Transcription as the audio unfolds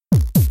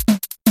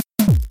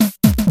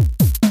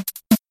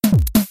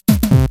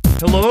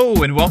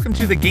Hello, and welcome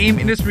to the Game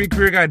Industry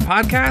Career Guide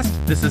podcast.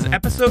 This is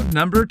episode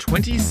number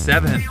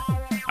 27.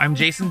 I'm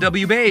Jason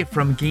W. Bay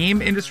from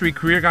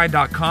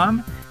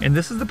GameIndustryCareerGuide.com, and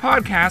this is the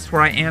podcast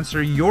where I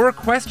answer your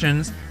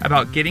questions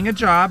about getting a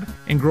job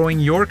and growing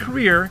your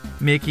career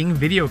making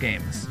video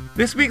games.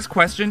 This week's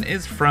question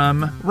is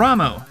from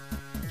Ramo.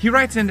 He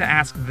writes in to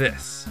ask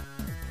this: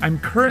 I'm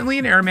currently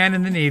an airman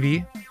in the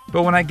Navy,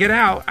 but when I get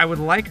out, I would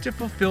like to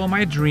fulfill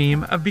my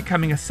dream of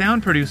becoming a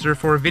sound producer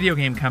for a video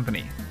game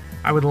company.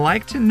 I would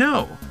like to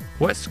know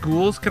what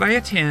schools could I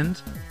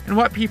attend and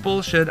what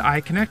people should I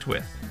connect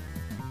with.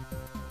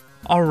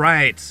 All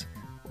right,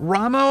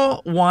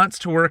 Ramo wants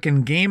to work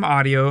in game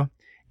audio,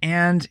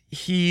 and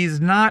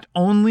he's not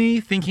only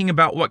thinking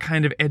about what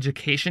kind of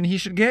education he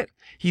should get,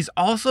 he's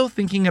also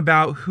thinking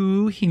about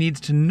who he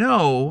needs to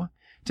know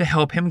to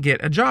help him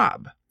get a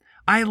job.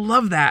 I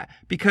love that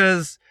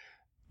because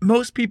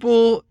most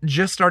people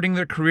just starting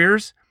their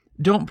careers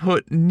don't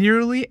put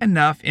nearly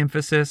enough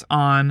emphasis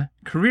on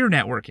career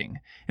networking.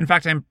 In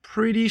fact, I'm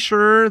pretty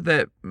sure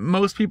that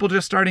most people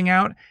just starting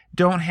out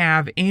don't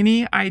have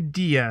any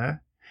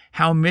idea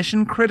how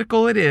mission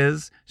critical it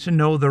is to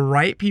know the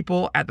right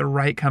people at the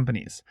right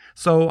companies.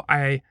 So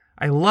I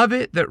love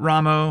it that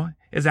Ramo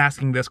is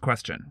asking this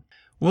question.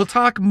 We'll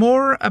talk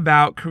more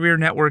about career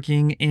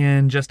networking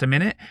in just a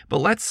minute,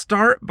 but let's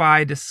start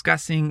by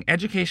discussing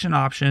education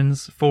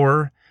options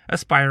for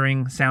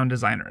aspiring sound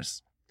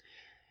designers.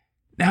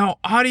 Now,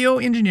 audio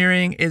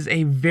engineering is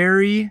a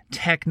very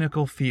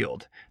technical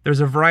field.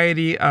 There's a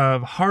variety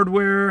of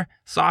hardware,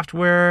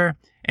 software,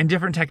 and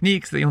different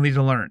techniques that you'll need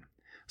to learn.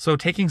 So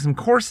taking some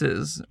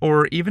courses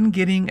or even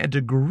getting a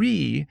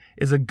degree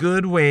is a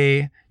good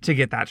way to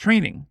get that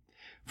training.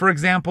 For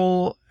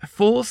example,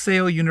 Full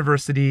Sail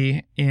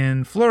University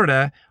in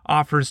Florida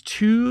offers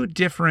 2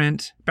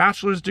 different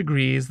bachelor's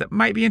degrees that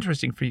might be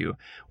interesting for you.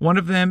 One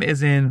of them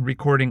is in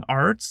recording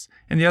arts,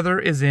 and the other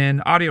is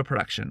in audio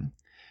production.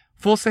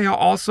 Full Sail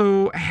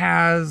also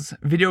has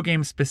video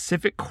game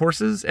specific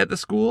courses at the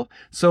school,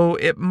 so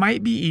it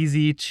might be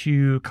easy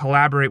to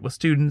collaborate with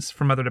students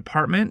from other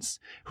departments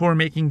who are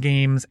making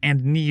games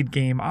and need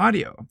game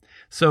audio.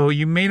 So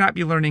you may not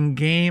be learning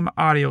game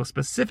audio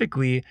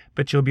specifically,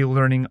 but you'll be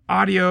learning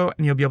audio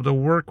and you'll be able to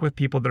work with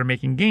people that are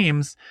making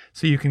games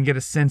so you can get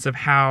a sense of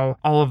how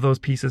all of those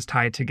pieces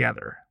tie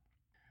together.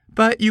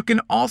 But you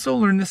can also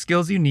learn the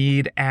skills you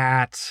need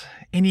at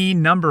any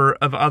number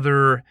of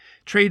other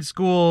trade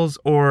schools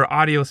or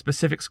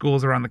audio-specific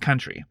schools around the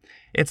country.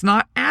 It's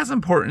not as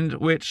important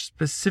which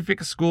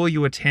specific school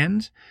you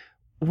attend.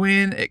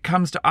 When it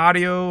comes to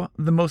audio,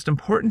 the most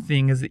important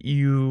thing is that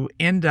you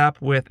end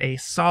up with a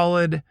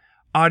solid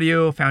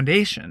audio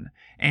foundation,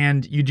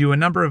 and you do a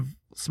number of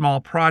small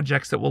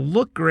projects that will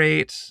look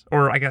great,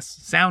 or I guess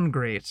sound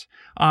great,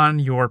 on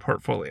your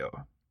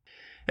portfolio.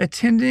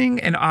 Attending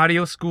an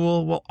audio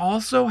school will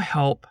also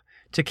help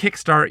to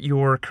kickstart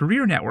your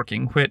career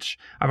networking, which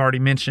I've already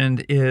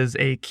mentioned is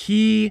a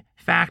key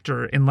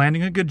factor in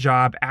landing a good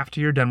job after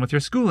you're done with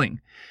your schooling.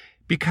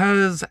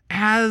 Because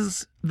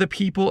as the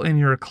people in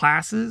your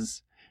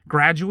classes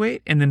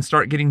graduate and then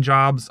start getting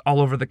jobs all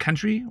over the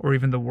country or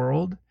even the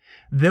world,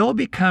 they'll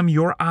become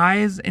your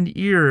eyes and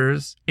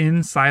ears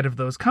inside of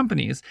those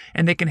companies,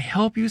 and they can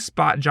help you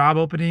spot job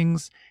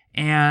openings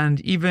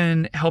and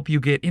even help you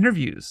get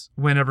interviews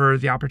whenever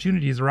the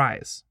opportunities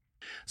arise.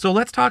 So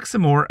let's talk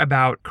some more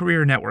about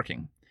career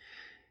networking.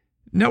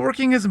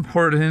 Networking is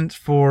important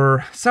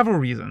for several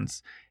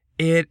reasons.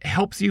 It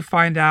helps you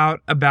find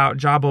out about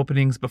job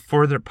openings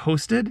before they're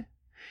posted.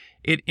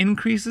 It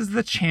increases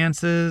the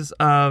chances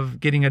of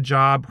getting a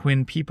job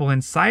when people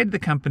inside the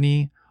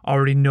company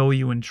already know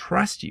you and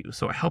trust you,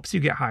 so it helps you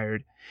get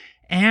hired.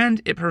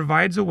 And it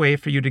provides a way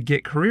for you to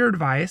get career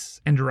advice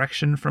and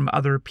direction from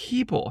other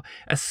people,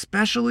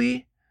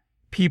 especially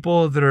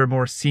people that are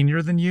more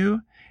senior than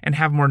you and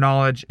have more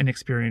knowledge and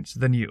experience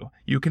than you.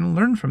 You can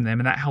learn from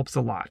them, and that helps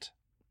a lot.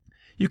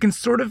 You can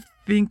sort of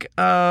think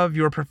of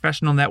your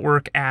professional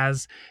network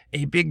as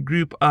a big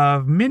group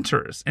of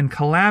mentors and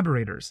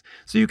collaborators,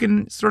 so you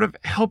can sort of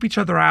help each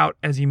other out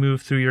as you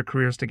move through your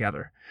careers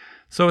together.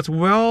 So it's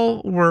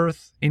well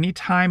worth any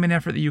time and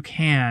effort that you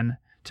can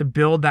to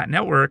build that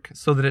network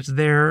so that it's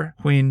there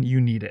when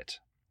you need it.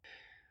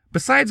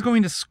 Besides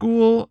going to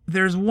school,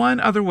 there's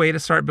one other way to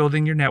start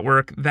building your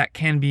network that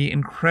can be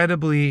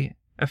incredibly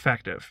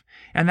effective,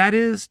 and that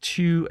is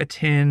to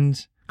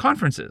attend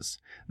conferences.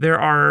 There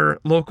are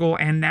local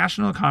and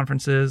national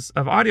conferences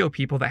of audio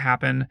people that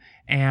happen,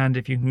 and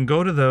if you can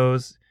go to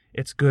those,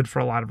 it's good for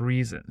a lot of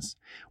reasons.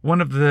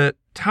 One of the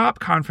top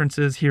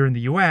conferences here in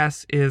the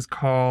US is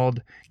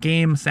called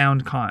Game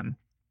Sound Con.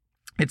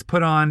 It's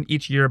put on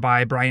each year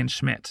by Brian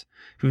Schmidt,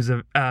 who's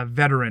a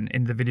veteran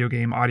in the video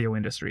game audio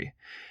industry.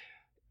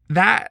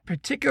 That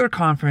particular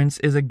conference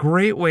is a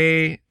great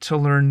way to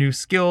learn new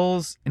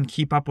skills and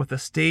keep up with the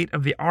state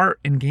of the art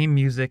in game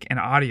music and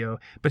audio,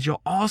 but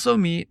you'll also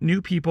meet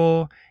new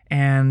people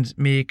and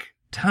make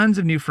tons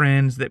of new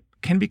friends that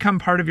can become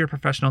part of your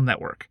professional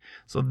network.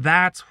 So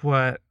that's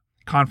what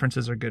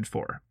conferences are good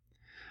for.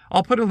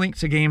 I'll put a link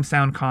to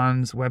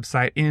GameSoundCon's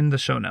website in the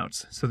show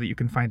notes so that you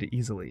can find it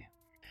easily.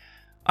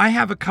 I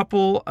have a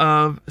couple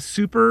of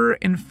super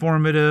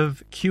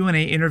informative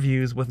Q&A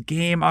interviews with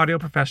game audio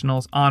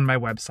professionals on my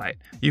website.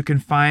 You can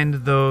find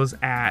those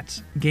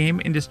at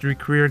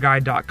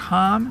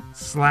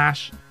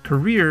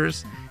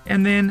GameIndustryCareerGuide.com/careers,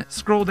 and then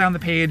scroll down the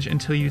page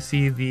until you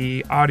see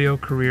the audio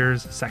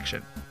careers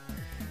section.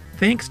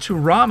 Thanks to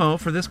Ramo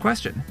for this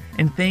question,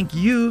 and thank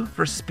you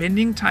for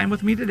spending time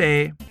with me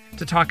today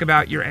to talk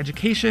about your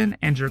education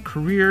and your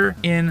career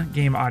in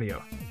game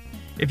audio.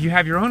 If you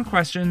have your own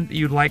question that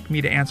you'd like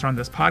me to answer on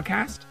this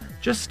podcast,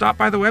 just stop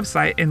by the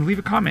website and leave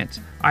a comment.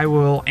 I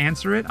will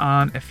answer it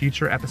on a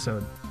future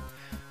episode.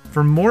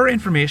 For more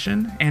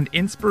information and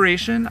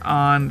inspiration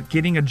on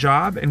getting a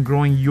job and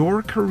growing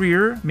your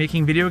career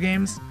making video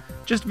games,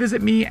 just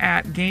visit me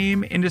at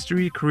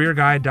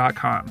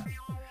GameIndustryCareerGuide.com.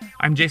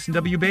 I'm Jason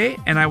W. Bay,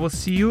 and I will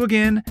see you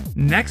again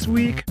next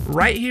week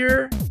right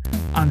here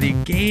on the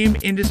Game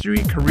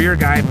Industry Career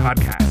Guide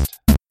podcast.